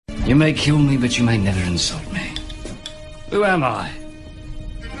You may kill me, but you may never insult me. Who am I?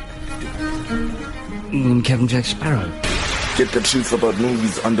 Captain Jack Sparrow. Get the truth about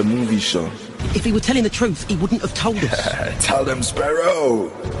movies on the movie show. If he were telling the truth, he wouldn't have told us. Tell them,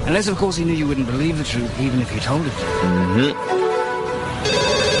 Sparrow. Unless, of course, he knew you wouldn't believe the truth, even if you told it.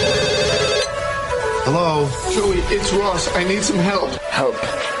 Hello? Joey, it's Ross. I need some help. Help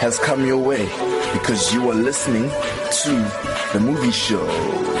has come your way because you are listening to the movie show.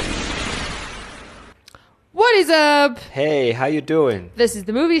 What is up? Hey, how you doing? This is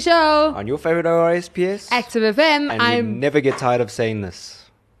the movie show. On your favorite ORSPS? Active FM. And we never get tired of saying this.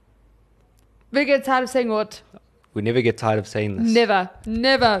 We get tired of saying what? We never get tired of saying this.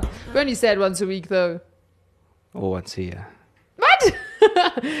 Never. We only say it once a week though. Or once a year. What?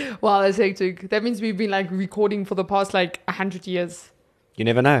 Wow, that's hectic. That means we've been recording for the past 100 years. You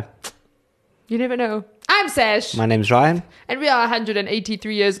never know. You never know. I'm Sash. My name's Ryan. And we are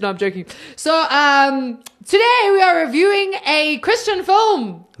 183 years. No, I'm joking. So, today we are reviewing a Christian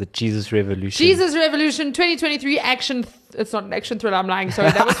film. The Jesus Revolution. Jesus Revolution 2023 action. It's not an action thriller. I'm lying.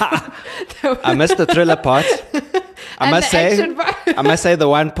 Sorry. That was I missed the thriller part. I must say the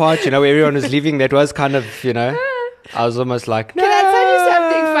one part, where everyone was leaving, that was kind of, I was almost like, no. Can I tell you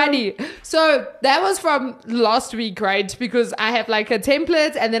something funny? So that was from last week, right? Because I have a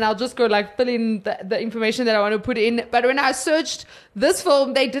template and then I'll just go fill in the information that I want to put in. But when I searched this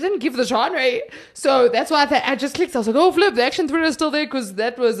film, they didn't give the genre. So that's why I just clicked. I was like, oh, flip, the action thriller is still there because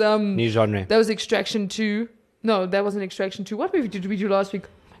that was... new genre. That was Extraction 2. No, that wasn't Extraction 2. What movie did we do last week?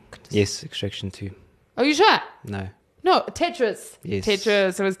 Oh my goodness. Yes, Extraction 2. Are you sure? No, Tetris. Yes.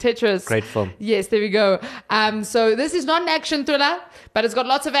 Tetris. It was Tetris. Great film. Yes, there we go. So this is not an action thriller, but it's got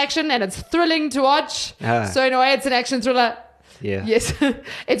lots of action and it's thrilling to watch. So in a way, it's an action thriller. Yeah. Yes.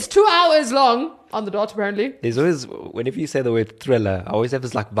 It's 2 hours long on the dot, apparently. There's always, whenever you say the word thriller, I always have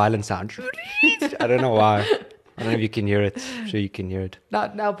this violent sound. I don't know why. I don't know if you can hear it. I'm sure you can hear it.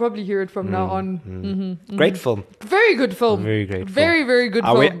 I'll probably hear it from now on. Mm-hmm. Great film. Very good film. Very great film. Very, very good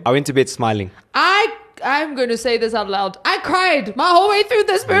film. I went to bed smiling. I'm going to say this out loud. I cried my whole way through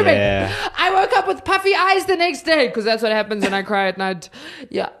this movie. Yeah. I woke up with puffy eyes the next day because that's what happens when I cry at night.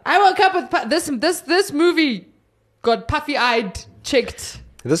 Yeah. I woke up with this movie got puffy eyed, checked.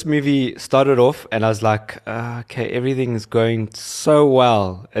 This movie started off and I was like, okay, everything's going so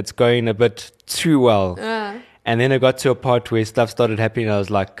well. It's going a bit too well. And then I got to a part where stuff started happening. And I was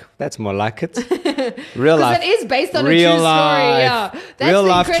like, that's more like it. Real life. Because it is based on a true story. Yeah. That's real the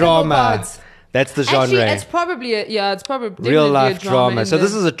life drama. Parts. That's the genre. Actually, it's probably real life drama. So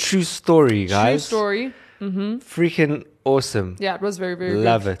this is a true story, guys. True story. Mm-hmm. Freaking awesome. Yeah, it was very, very good.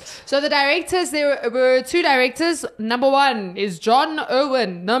 Love it. So the directors, there were two directors. Number one is John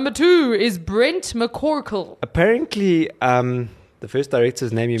Owen. Number two is Brent McCorkle. Apparently, the first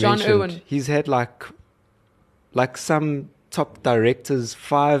director's name you John mentioned, Owen. He's had like some top directors,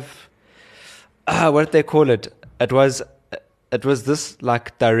 5. What did they call it? It was this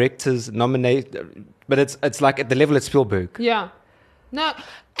directors nominate, but it's at the level of Spielberg. Yeah. No,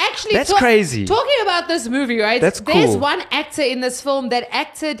 actually, that's crazy. Talking about this movie, right? That's cool. There's one actor in this film that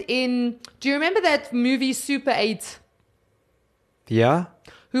acted in. Do you remember that movie Super 8? Yeah.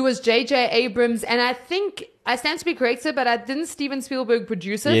 Who was J.J. Abrams? And I think I stand to be corrected, but didn't Steven Spielberg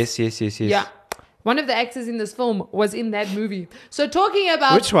produce it? Yes. Yeah. One of the actors in this film was in that movie. So talking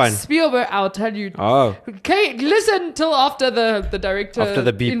about which one? Spielberg, I'll tell you. Oh. Okay, listen till after the director. After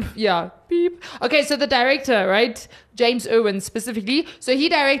the beep. Beep. Okay, so the director, right? James Owen specifically. So he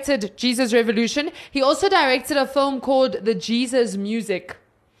directed Jesus Revolution. He also directed a film called The Jesus Music,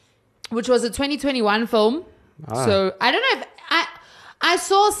 which was a 2021 film. So I don't know if... I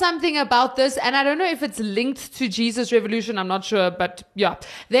saw something about this, and I don't know if it's linked to Jesus Revolution. I'm not sure, but yeah.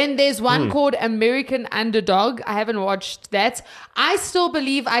 Then there's one called American Underdog. I haven't watched that. I still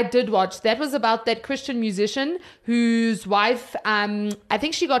believe I did watch. That was about that Christian musician whose wife, I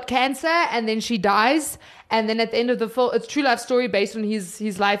think she got cancer, and then she dies. And then at the end of the film, it's a true life story based on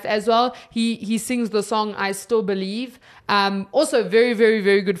his life as well. He sings the song I Still Believe. Also, very, very,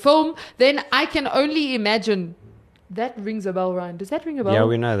 very good film. Then I Can Only Imagine... That rings a bell, Ryan. Does that ring a bell? Yeah,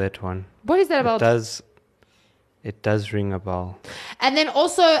 we know that one. What is that about? It does ring a bell. And then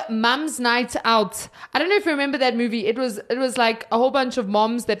also Mum's Night Out. I don't know if you remember that movie. It was like a whole bunch of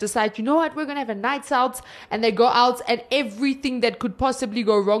moms that decide, you know what, we're going to have a night out. And they go out and everything that could possibly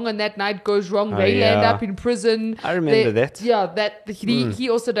go wrong on that night goes wrong. They land up in prison. I remember that. Yeah, he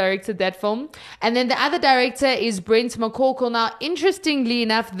also directed that film. And then the other director is Brent McCorkle. Now, interestingly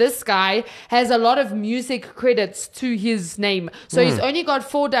enough, this guy has a lot of music credits to his name. So he's only got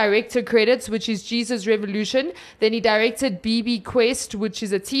 4 director credits, which is Jesus Revolution. Then he directed BB Quest, which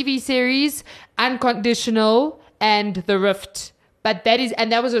is a TV series, Unconditional, and The Rift. But that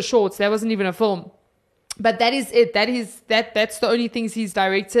was a short. That wasn't even a film. But that is it. That's the only things he's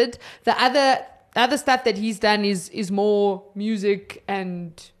directed. The other stuff that he's done is more music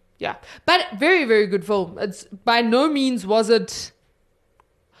and yeah. But very, very good film. It's by no means was it.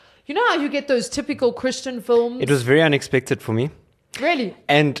 You know how you get those typical Christian films? It was very unexpected for me. Really?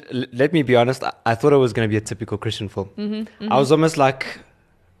 And let me be honest, I thought it was going to be a typical Christian film. I was almost like,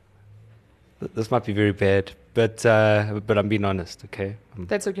 this might be very bad, but I'm being honest, okay?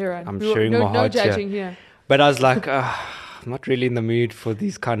 That's okay, right? I'm sharing my heart no judging here. But I was like, I'm not really in the mood for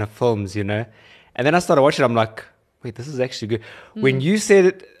these kind of films, you know? And then I started watching it, I'm like, wait, this is actually good. When you said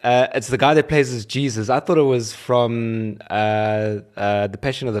it, it's the guy that plays as Jesus. I thought it was from the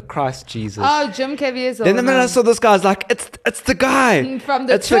Passion of the Christ, Jesus. Oh, Jim Caviezel. Then the minute I saw this guy, I was like, it's the guy. From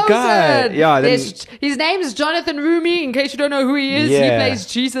The It's Chosen. the guy. Yeah. His name is Jonathan Rumi, in case you don't know who he is. He Yeah. plays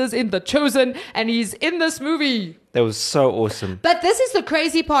Jesus in The Chosen, and he's in this movie. That was so awesome. But this is the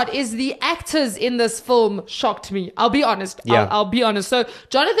crazy part, is the actors in this film shocked me. I'll be honest. Yeah. I'll be honest. So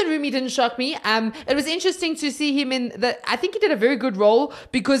Jonathan Rumi didn't shock me. It was interesting to see him I think he did a very good role,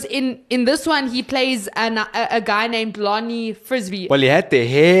 because in this one he plays a guy named Lonnie Frisbee. Well, he had the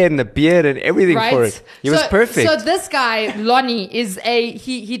hair and the beard and everything Right? for it. He was perfect. So this guy, Lonnie,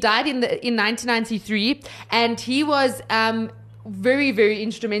 he died in 1993, and he was very, very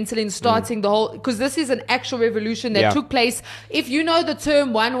instrumental in starting the whole, because this is an actual revolution that took place. If you know the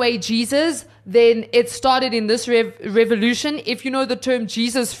term one-way Jesus, then it started in this revolution. If you know the term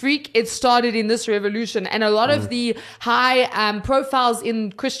Jesus freak, it started in this revolution. And a lot of the high profiles in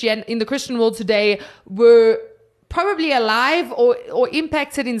the Christian world today were probably alive or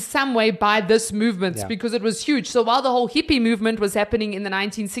impacted in some way by this movement, because it was huge. So while the whole hippie movement was happening in the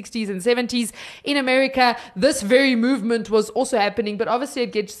 1960s and 70s in America, this very movement was also happening. But obviously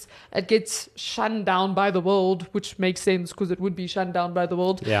it gets shunned down by the world, which makes sense, because it would be shunned down by the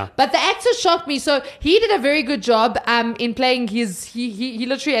world. Yeah. But the actor shocked me. So he did a very good job in playing he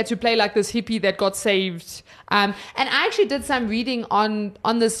literally had to play like this hippie that got saved. And I actually did some reading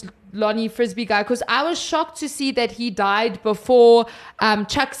on this Lonnie Frisbee guy, because I was shocked to see that he died before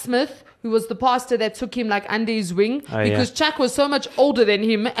Chuck Smith, who was the pastor that took him like under his wing, because Chuck was so much older than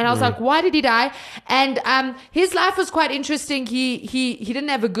him. And I was like, why did he die? And his life was quite interesting. He didn't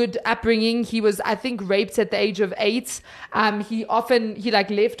have a good upbringing. He was, I think, raped at the age of 8. He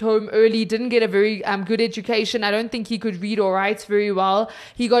left home early, didn't get a very good education. I don't think he could read or write very well.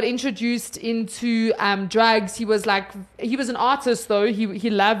 He got introduced into drugs. He was an artist though. He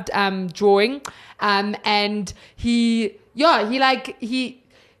loved drawing. And he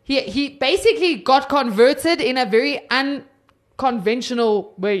basically got converted in a very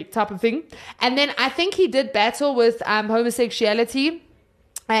unconventional way type of thing. And then I think he did battle with homosexuality.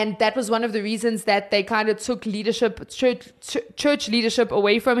 And that was one of the reasons that they kind of took church leadership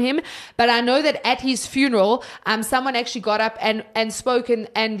away from him. But I know that at his funeral, someone actually got up and spoke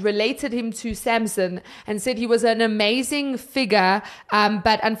and related him to Samson and said he was an amazing figure.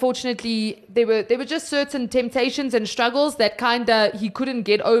 But unfortunately, there were just certain temptations and struggles that kind of he couldn't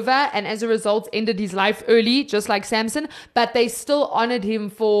get over. And as a result, ended his life early, just like Samson. But they still honored him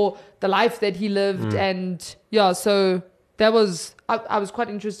for the life that he lived. And yeah, so that was... I was quite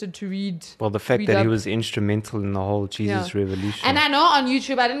interested to read. Well, the fact that he was instrumental in the whole Jesus revolution. And I know on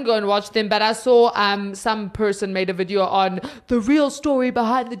YouTube, I didn't go and watch them, but I saw some person made a video on the real story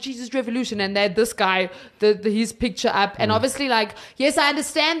behind the Jesus revolution, and they had this guy, his picture up. And obviously, like, yes, I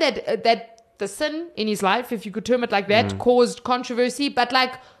understand that the sin in his life, if you could term it like that, caused controversy, but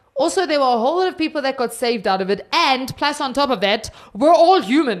like, also, there were a whole lot of people that got saved out of it. And plus, on top of that, we're all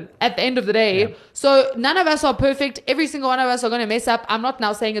human at the end of the day. Yeah. So none of us are perfect. Every single one of us are going to mess up. I'm not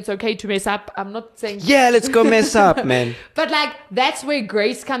now saying it's okay to mess up. I'm not saying... Yeah, let's go mess up, man. But like, that's where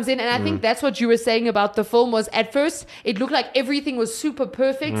grace comes in. And I think that's what you were saying about the film was at first, it looked like everything was super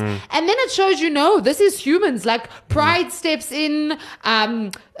perfect. And then it shows this is humans. Like, pride steps in,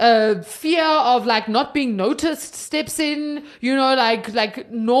 fear of like not being noticed steps in,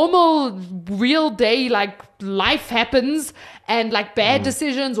 like normal real day like life happens, and like bad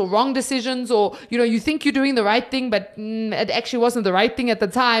decisions or wrong decisions, or you think you're doing the right thing but it actually wasn't the right thing at the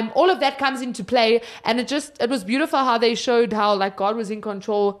time. All of that comes into play, and it was beautiful how they showed how like God was in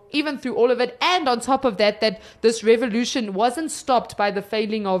control even through all of it. And on top of that this revolution wasn't stopped by the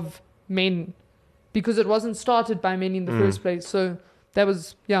failing of men, because it wasn't started by men in the first place. So that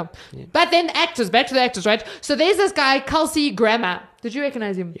was, yeah. But then back to the actors, right? So there's this guy, Kelsey Grammer. Did you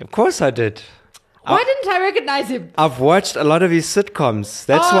recognize him? Yeah, of course I did. Why didn't I recognize him? I've watched a lot of his sitcoms.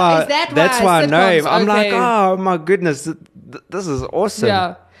 That's Oh, why. is that that's why? why I know him. Sitcoms, I'm like, okay. oh my goodness, this is awesome.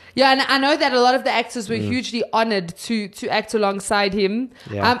 Yeah. Yeah, and I know that a lot of the actors were hugely honored to act alongside him.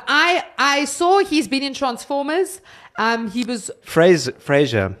 Yeah. I saw he's been in Transformers. He was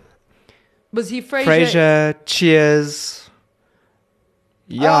Frasier. he Frasier? Frasier, Cheers.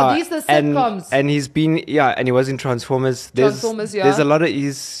 Yeah, Oh, these are the sitcoms. and he's been and he was in Transformers. Transformers, yeah. There's a lot of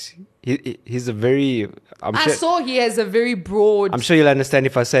he's a very. I saw he has a very broad. I'm sure you'll understand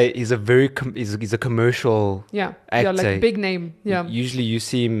if I say he's a very he's a commercial actor. like a big name. Yeah. Usually you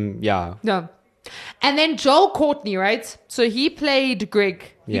see him, Yeah. And then Joel Courtney, right? So he played Greg.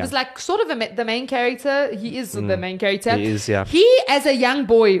 He Yeah. was like sort of the main character. He is the main character. He is, yeah. He, as a young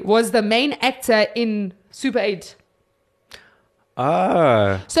boy, was the main actor in Super 8.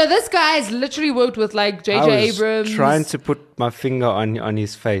 Ah. So this guy has literally worked with like I J.J. was Abrams. trying to put my finger on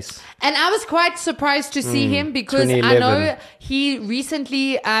his face. And I was quite surprised to see him because I 2011. know he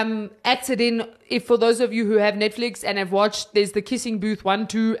recently acted in, if for those of you who have Netflix and have watched, there's the Kissing Booth 1,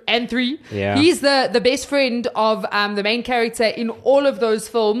 2, and 3. Yeah. He's the best friend of the main character in all of those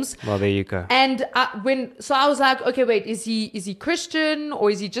films. Well, there you go. And so I was like, okay, wait, is he Christian,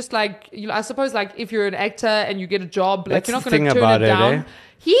 or is he just like, I suppose like if you're an actor and you get a job, like That's you're not the going to thing turn about it it, down. eh?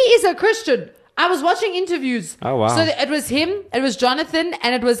 He is a Christian. I was watching interviews. Oh, wow. So it was him, it was Jonathan,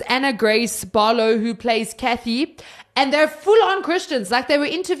 and it was Anna Grace Barlow who plays Kathy. And they're full on Christians. Like they were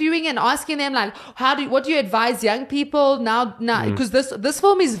interviewing and asking them like, what do you advise young people now? Because this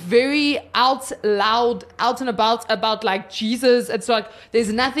film is very out and about like Jesus. It's like,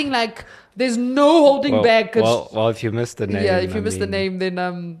 there's nothing like, there's no holding back. Well, if you missed the name. Yeah, if you missed the name,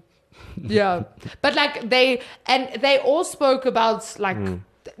 then yeah. But like they all spoke about like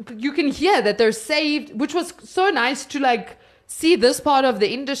you can hear that they're saved, which was so nice to like see this part of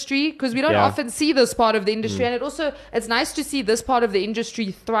the industry, because we don't often see this part of the industry, and it's nice to see this part of the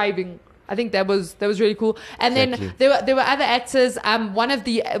industry thriving. I think that was really cool. And then there were other actors. One of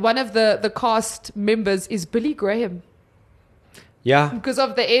the cast members is Billy Graham. Yeah. Because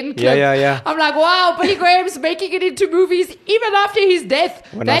of the end clip. Yeah. I'm like, wow, Billy Graham's making it into movies even after his death.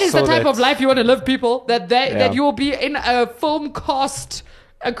 That is the type of life you want to live, people. That you will be in a film cast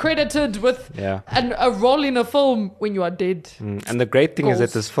accredited with a role in a film when you are dead. And the great thing is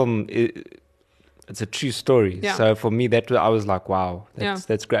that this film, it's a true story. Yeah. So for me, I was like, wow,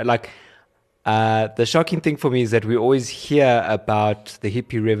 that's great. Like, the shocking thing for me is that we always hear about the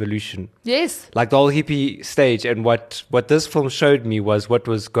hippie revolution. Yes. Like the whole hippie stage. And what this film showed me was what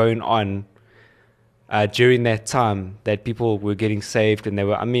was going on during that time, that people were getting saved, and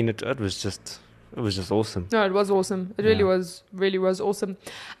it was just awesome. No, it was awesome. It really was awesome.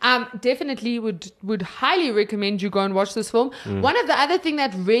 Definitely would highly recommend you go and watch this film. One of the other thing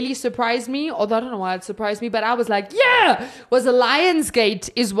that really surprised me, although I don't know why it surprised me, but I was like, was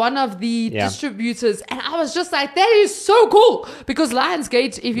Lionsgate is one of the distributors. And I was just like, that is so cool. Because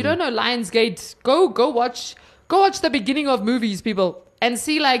Lionsgate, if you don't know Lionsgate, go watch the beginning of movies, people. And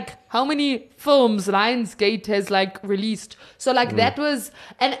see like how many films Lionsgate has like released. So like that was,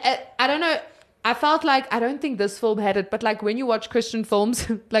 and I don't know, I felt like, I don't think this film had it, but like when you watch Christian films,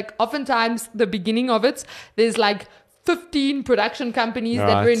 like oftentimes the beginning of it, there's like 15 production companies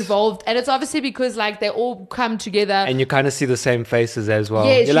that were involved. And it's obviously because like they all come together. And you kind of see the same faces as well.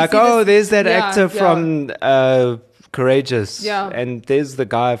 Yes, You're you like, see there's that actor from Courageous. Yeah. And there's the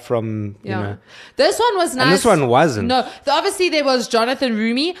guy from, you know. This one was nice. And this one wasn't. No, obviously there was Jonathan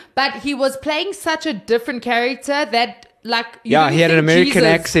Rumi, but he was playing such a different character that like he had an American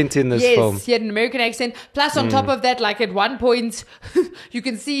accent in this film. Yes, he had an American accent. Plus on top of that, like at one point you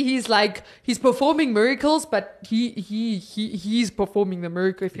can see he's performing miracles, but he's performing the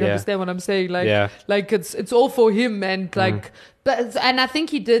miracle, if you understand what I'm saying. Like it's all for him, and like and I think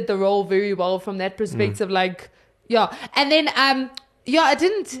he did the role very well from that perspective. And then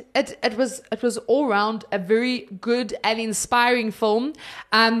it was all round a very good and inspiring film.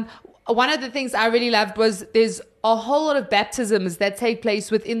 One of the things I really loved was there's a whole lot of baptisms that take place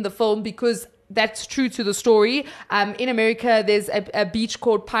within the film, because that's true to the story. In America, there's a beach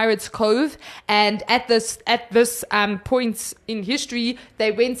called Pirates Cove, and at this point in history,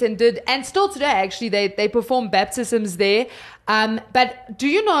 they went and did, and still today actually, they perform baptisms there. But do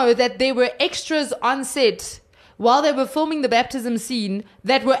you know that there were extras on set while they were filming the baptism scene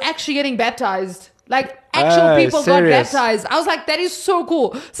that were actually getting baptized? Like actual people serious? got baptized. I was like, that is so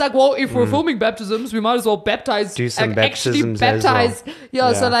cool. It's like, well, if we're filming baptisms, we might as well baptize. Do some actually baptisms as well. baptize.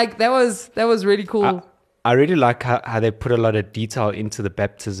 Yeah, so like that was really cool. I really like how they put a lot of detail into the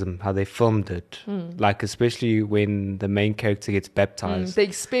baptism, how they filmed it. Like, especially when the main character gets baptized. The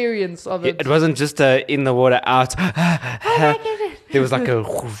experience of it. It wasn't just a in the water out. There was like a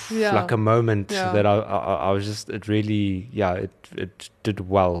Yeah. like a moment Yeah. that I was just, it really, it did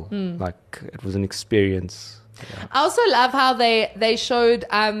well. Like, it was an experience. I also love how they showed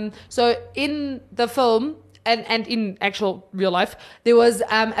so in the film and in actual real life there was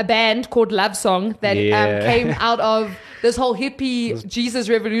a band called Love Song that came out of this whole hippie Jesus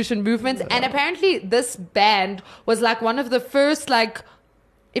Revolution movement, and apparently this band was like one of the first, like,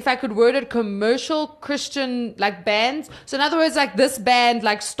 if I could word it, commercial Christian like bands. So in other words, like this band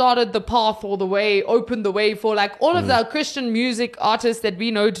like started the path all the way, opened the way for like all of the Christian music artists that we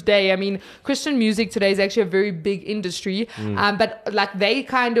know today. I mean, Christian music today is actually a very big industry. But like they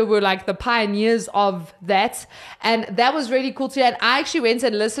kind of were like the pioneers of that. And that was really cool too. And I actually went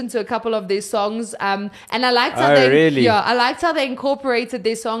and listened to a couple of their songs. And I liked how I liked how they incorporated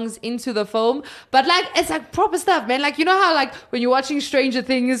their songs into the film. But like, it's like proper stuff, man. Like, you know how like when you're watching Stranger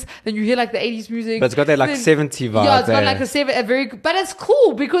Things, then you hear like the 80s music, But it's got that like 70 vibe. yeah, it's got like a very, but it's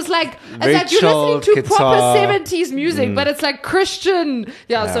cool because like Very it's like you're listening chilled to proper guitar. 70s music, but it's like Christian.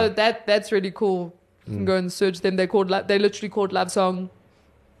 Yeah, so that's really cool. You can go and search them. They literally called Love Song.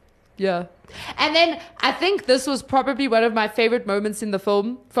 Yeah. And then I think this was probably one of my favorite moments in the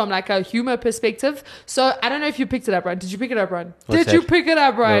film from like a humor perspective. So I don't know if you picked it up, Ryan. Did you pick it up, Ryan? What's Did you that? pick it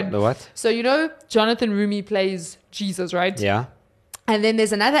up, Ryan? The what? So you know Jonathan Rumi plays Jesus, right? Yeah. And then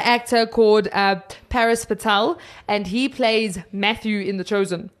there's another actor called Paris Patel, and he plays Matthew in The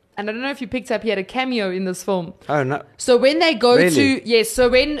Chosen. And I don't know if you picked up, he had a cameo in this film. Oh, no. So when they go Really?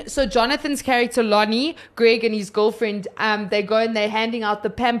 so Jonathan's character Lonnie, Greg and his girlfriend, they go and they're handing out the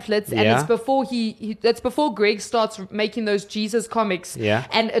pamphlets, and Yeah. it's before that's before Greg starts making those Jesus comics. Yeah.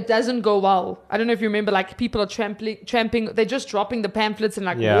 And it doesn't go well. I don't know if you remember, like people are tramping, they're just dropping the pamphlets and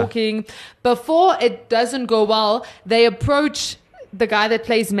like Yeah. walking. Before it doesn't go well, they approach the guy that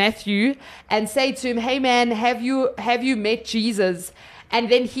plays Matthew and say to him, "Hey man, have you met Jesus?" And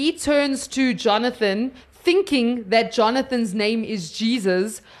then he turns to Jonathan, thinking that Jonathan's name is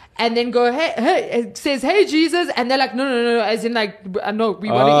Jesus, and then says, "Hey Jesus," and they're like, "No," as in like, "No,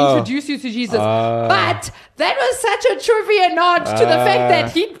 we want to introduce you to Jesus." But that was such a trivia nod to the fact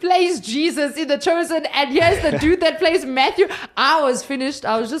that he plays Jesus in The Chosen, and here's the dude that plays Matthew. I was finished.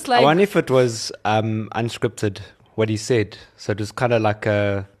 I was just like, I wonder if it was unscripted, what he said. So it was kind of like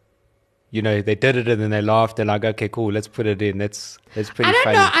a, you know, they did it and then they laughed. They're like, okay, cool, let's put it in. That's pretty I don't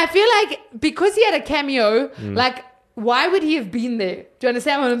funny. know. I feel like because he had a cameo, like, why would he have been there? Do you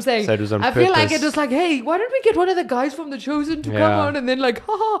understand what I'm saying? So it was on I feel like purpose. it was like, hey, why don't we get one of the guys from The Chosen to come Yeah. on, and then like,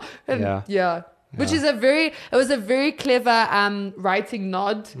 haha, and Yeah. Which is it was a very clever writing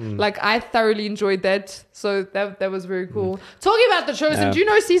nod. Like I thoroughly enjoyed that. So that was very cool. Talking about The Chosen, Yeah. do you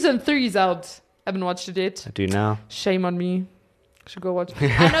know season 3 is out? I haven't watched it yet. I do now. Shame on me. Should go watch.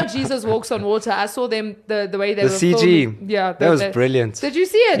 I know Jesus Walks on Water. I saw them the way they The were CG. filming. Yeah, That was brilliant. Did you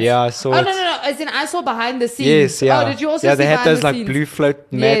see it? Yeah, I saw oh, it. no. As in, I saw behind the scenes. Yes, yeah. Oh, did you also yeah, see they had behind those the like scenes? blue float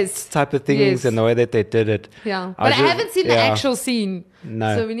mat Yes. type of things, Yes. and the way that they did it. Yeah, I but I just- haven't seen the yeah. actual scene.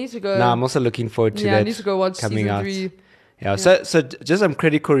 No. So we need to go. No, I'm also looking forward to Yeah, that. I need to go watch coming season out. 3. Yeah, so just some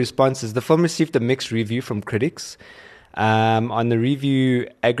critical responses. The film received a mixed review from critics. On the review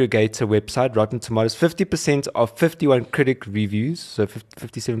aggregator website, Rotten Tomatoes, 50% of 51 critic reviews, so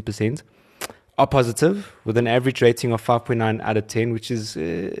 57%, are positive, with an average rating of 5.9 out of 10, which is,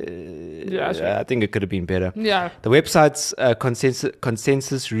 I think it could have been better. Yeah. The website's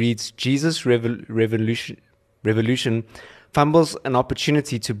consensus reads, Jesus Revolution fumbles an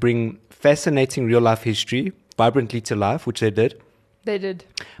opportunity to bring fascinating real-life history vibrantly to life, which they did, They did.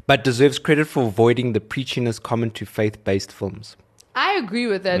 but deserves credit for avoiding the preachiness common to faith-based films. I agree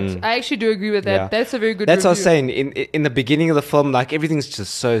with that. I actually do agree with that. Yeah. That's a very good That's what I was review. saying. In the beginning of the film, like everything's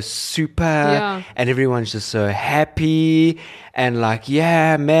just so super, and everyone's just so happy, and like,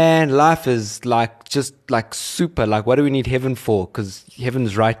 yeah, man, life is like just like super. Like, what do we need heaven for? Because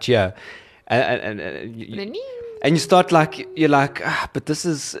heaven's right here, and you start like you're like, but this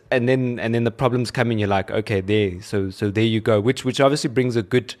is, and then the problems come in. You're like, okay, there. So there you go. Which obviously brings a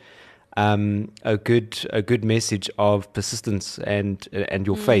good message of persistence and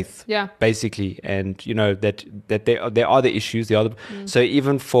your faith, Yeah. basically, and you know that there are the issues. So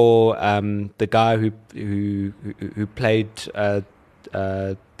even for the guy who played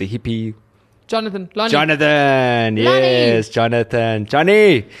the hippie. Jonathan. Lonnie. Yes, Jonathan,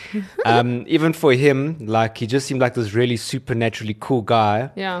 Johnny. Even for him, like he just seemed like this really supernaturally cool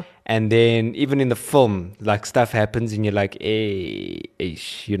guy. Yeah. And then even in the film, like stuff happens and you're like, hey,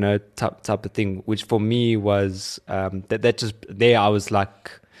 ish, you know, type of thing, which for me was, that just there, I was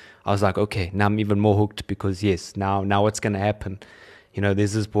like, okay, now I'm even more hooked because yes, now what's going to happen? You know,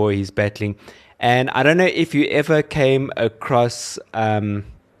 there's this boy, he's battling. And I don't know if you ever came across,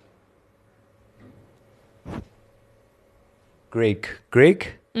 Greg,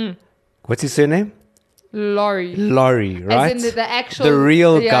 what's his surname? Laurie, right? As in the actual... The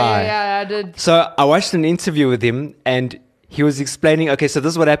real guy. Yeah, I did. So I watched an interview with him and he was explaining, okay, so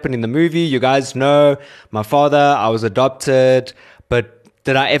this is what happened in the movie. You guys know my father, I was adopted, but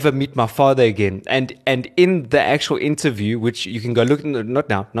did I ever meet my father again? And in the actual interview, which you can go look, not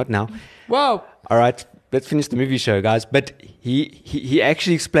now. Whoa. All right, let's finish the movie show, guys. But he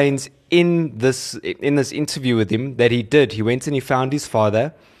actually explains in this interview with him that he went and he found his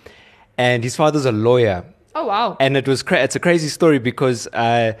father, and his father's a lawyer. Oh wow! And it's a crazy story because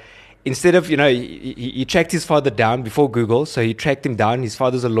instead of, you know, he tracked his father down before Google, so he tracked him down. His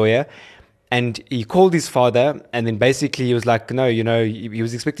father's a lawyer. And he called his father, and then basically he was like, no, you know, he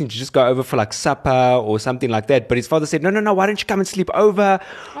was expecting to just go over for like supper or something like that. But his father said, no, why don't you come and sleep over?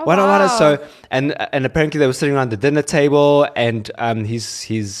 Oh, Wow. wow. So, and apparently they were sitting around the dinner table, and his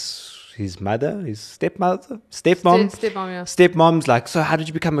mother, his stepmom, Stepmom, yeah. Stepmom's like, so how did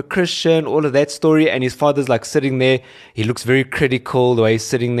you become a Christian? All of that story. And his father's like sitting there. He looks very critical the way he's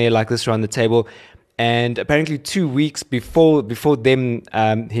sitting there like this around the table. And apparently 2 weeks before them,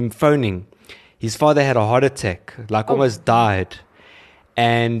 him phoning, his father had a heart attack, almost died.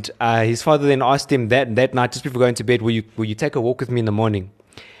 And his father then asked him that night, just before going to bed, will you take a walk with me in the morning?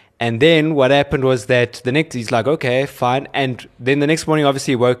 And then what happened was that he's like, okay, fine. And then the next morning,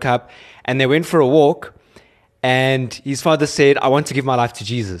 obviously, he woke up and they went for a walk. And his father said, I want to give my life to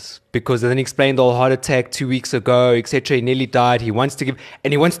Jesus. Because then he explained the whole heart attack 2 weeks ago, etc. He nearly died. He wants to give,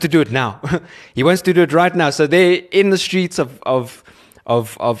 and he wants to do it now. He wants to do it right now. So they're in the streets of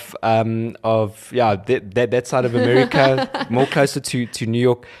that side of America, more closer to New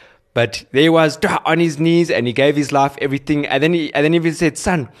York. But there he was on his knees, and he gave his life, everything. And then he even said,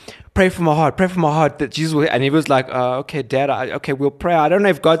 son, pray for my heart that Jesus will. And he was like, okay, Dad, okay, we'll pray. I don't know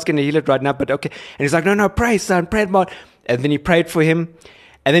if God's going to heal it right now, but okay. And he's like, no, pray, son, pray about. And then he prayed for him.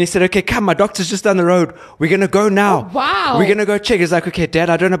 And then he said, okay, come, my doctor's just down the road. We're going to go now. Oh, wow. We're going to go check. He's like, okay, Dad,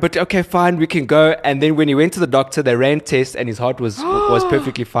 I don't know, but okay, fine, we can go. And then when he went to the doctor, they ran tests and his heart was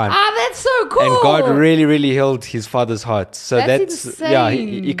perfectly fine. That's so cool. And God really, really healed his father's heart. So that's insane. Yeah,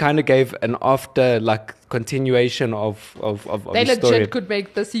 he kind of gave an after, continuation of They the story. legit could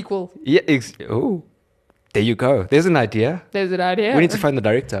make the sequel. Yeah, there you go. There's an idea. There's an idea. We need to find the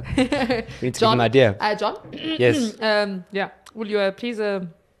director. We need to give him an idea. John? Yes. Yeah. Will you please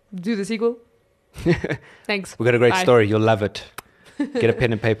do the sequel? Thanks. We've got a great Bye. story. You'll love it. Get a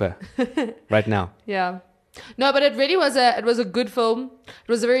pen and paper right now. Yeah. No, but it really was a good film. It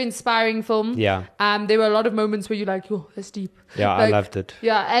was a very inspiring film. Yeah. There were a lot of moments where you're like, oh, that's deep. Yeah, I loved it.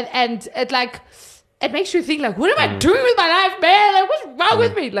 Yeah, and it makes you think what am I doing with my life, man? What's wrong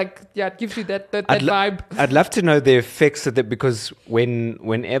with me? It gives you that vibe. I'd love to know the effects of that, because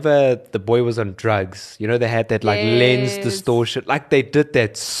whenever the boy was on drugs, they had that lens distortion. They did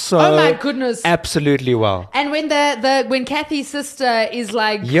that so oh my goodness, absolutely well. And when when Kathy's sister is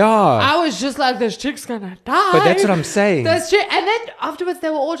like, yeah, I was just like, this chick's gonna die. But that's what I'm saying. And then afterwards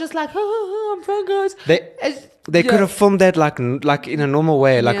they were all just like, oh, I'm fine, guys. They could have filmed that like in a normal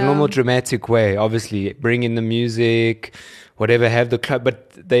way, a normal dramatic way. Obviously, bring in the music, whatever, have the club. But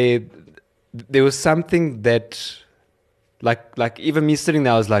there was something that, like even me sitting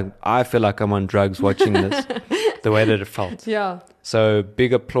there, I was like, I feel like I'm on drugs watching this, the way that it felt. Yeah. So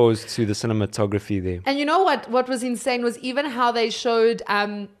big applause to the cinematography there. And you know what was insane was even how they showed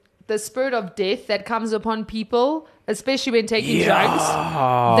the spirit of death that comes upon people, especially when taking drugs.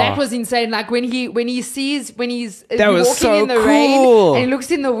 That was insane. When he's walking so in the rain and he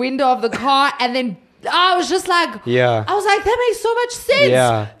looks in the window of the car, and then I was just like, I was like, that makes so much sense.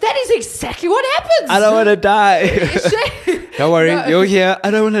 Yeah. That is exactly what happens. I don't want to die. Don't worry, you're here. I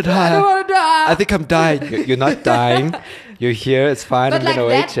don't want to die. I don't want to die. I think I'm dying. You're not dying. You're here. It's fine. But I'm gonna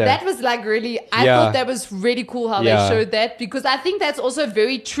wait you. that was really, I thought that was really cool how they showed that, because I think that's also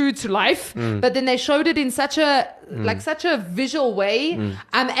very true to life. But then they showed it in such a such a visual way,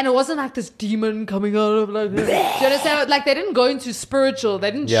 and it wasn't like this demon coming out of do you understand? They didn't go into spiritual.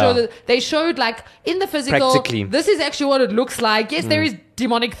 They didn't show that. They showed in the physical. Practically. This is actually what it looks like. Yes, there is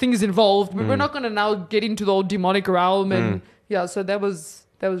demonic things involved, but we're not going to now get into the whole demonic realm. And so that was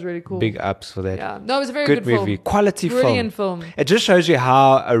really cool. Big ups for that. Yeah, no, it was a very good good movie. film. Quality Brilliant film. It just shows you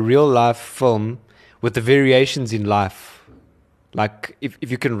how a real life film with the variations in life Like if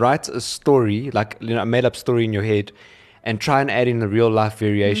you can write a story, like a made up story in your head, and try and add in the real life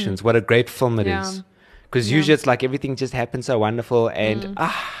variations, what a great film it is. Because usually it's like everything just happens so wonderful and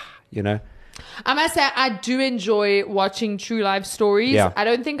I must say, I do enjoy watching true life stories. Yeah. I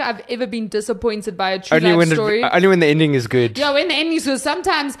don't think I've ever been disappointed by a true life story. Only when the ending is good. Yeah, when the ending is good.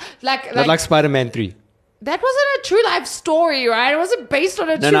 Sometimes, Not like Spider-Man 3. that wasn't a true life story, right? It wasn't based on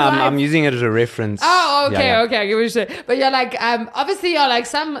a true life. I'm using it as a reference. Oh, okay, Yeah. okay, I get what you're saying. But you're like, obviously you're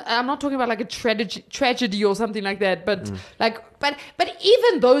like I'm not talking about like a tragedy or something like that, but but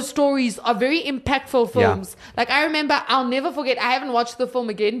even those stories are very impactful films. Like I remember, I'll never forget, I haven't watched the film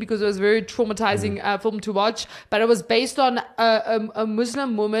again because it was a very traumatizing film to watch, but it was based on a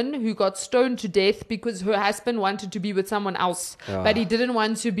Muslim woman who got stoned to death because her husband wanted to be with someone else, but he didn't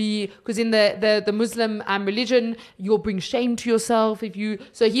want to be, because in the Muslim religion, you'll bring shame to yourself if you.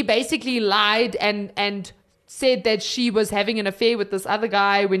 So he basically lied and said that she was having an affair with this other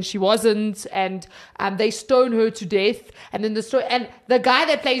guy when she wasn't, and they stone her to death. And then the guy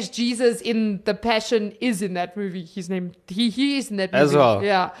that plays Jesus in The Passion is in that movie. His name, he is in that movie As well.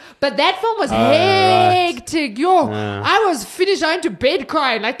 Yeah, but that film was Right. hectic. I was finished. I went to bed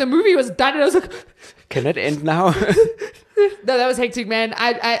crying. Like the movie was done, and I was like, Can it end now? no, that was hectic, man.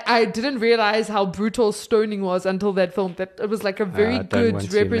 I didn't realize how brutal stoning was until that film. That it was like a very I don't good want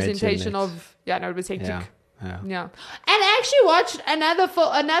to representation imagine it. of. Yeah, no, it was hectic. Yeah. Yeah. And I actually watched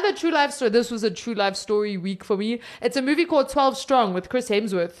another true life story. This was a true life story week for me. It's a movie called 12 Strong with Chris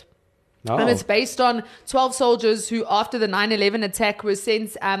Hemsworth. Oh. And it's based on 12 soldiers who, after the 9/11 attack, were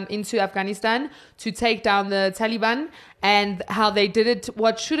sent into Afghanistan to take down the Taliban, and how they did it.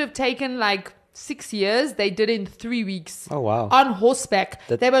 What should have taken like 6 years, they did in 3 weeks. Oh, wow. On horseback.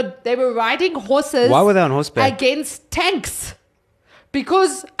 They were riding horses. Why were they on horseback? Against tanks.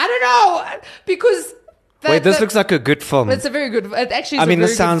 Because I don't know. Because Wait, this looks like a good film. it's a very good. It actually. Is I mean, a very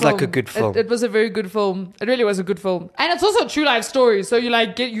this sounds good film. like a good film. It was a very good film. It really was a good film, and it's also a true life story. So you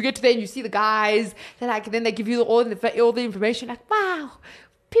like get to there and you see the guys. Then they give you all the information. Like, wow,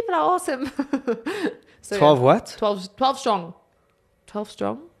 people are awesome. So, 12 what? 12 strong. 12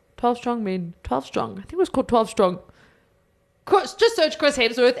 strong. 12 strong men. 12 strong. I think it was called 12 strong. Just search Chris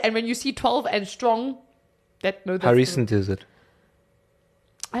Hemsworth, and when you see 12 and strong, How recent is it?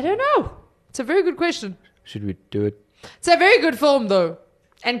 I don't know. It's a very good question. Should we do it? It's a very good film, though.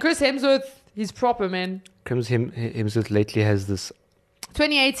 And Chris Hemsworth, he's proper, man. Chris Hemsworth lately has this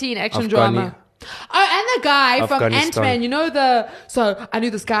 2018 action Afghani- drama. Oh, and the guy from Afghanistan. Ant-Man, you know so I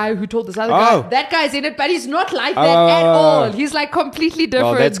knew this guy who told this other guy. Oh. That guy's in it, but he's not like that at all. He's like completely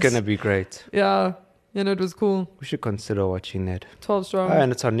different. Well, that's going to be great. Yeah. It was cool. We should consider watching that. 12 Strong. Oh,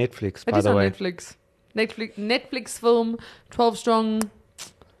 and it's on Netflix, It by is the on way. Netflix film, 12 Strong.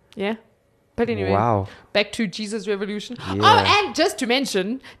 Yeah. But anyway, Wow. back to Jesus Revolution. Yeah. Oh, and just to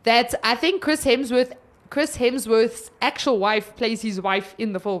mention that I think Chris Hemsworth's actual wife plays his wife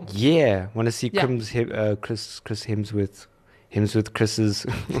in the film. Yeah. Want to see Yeah. Chris Hemsworth. Chris's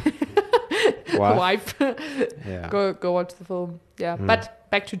Wife. Yeah. Go watch the film. Yeah. But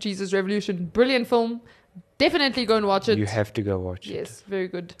back to Jesus Revolution. Brilliant film. Definitely go and watch it. You have to go watch it. Yes, very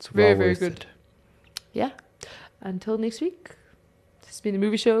good. It's Very, well very worth good. it. Yeah. Until next week. This has been the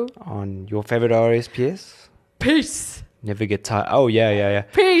movie show. On your favorite RSPS? Peace. Never get tired. Oh, yeah.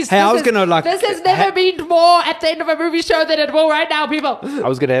 Peace. Hey, I was going to like... This has never been more at the end of a movie show than it will right now, people. I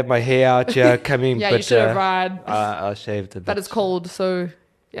was going to have my hair out here coming, Yeah, but you should have run. I shaved it. But it's cold, so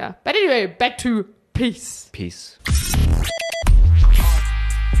yeah. But anyway, back to peace. Peace.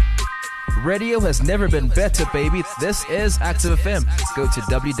 Radio has never been better, baby. This is Active FM. Go to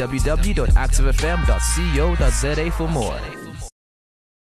www.activefm.co.za for more.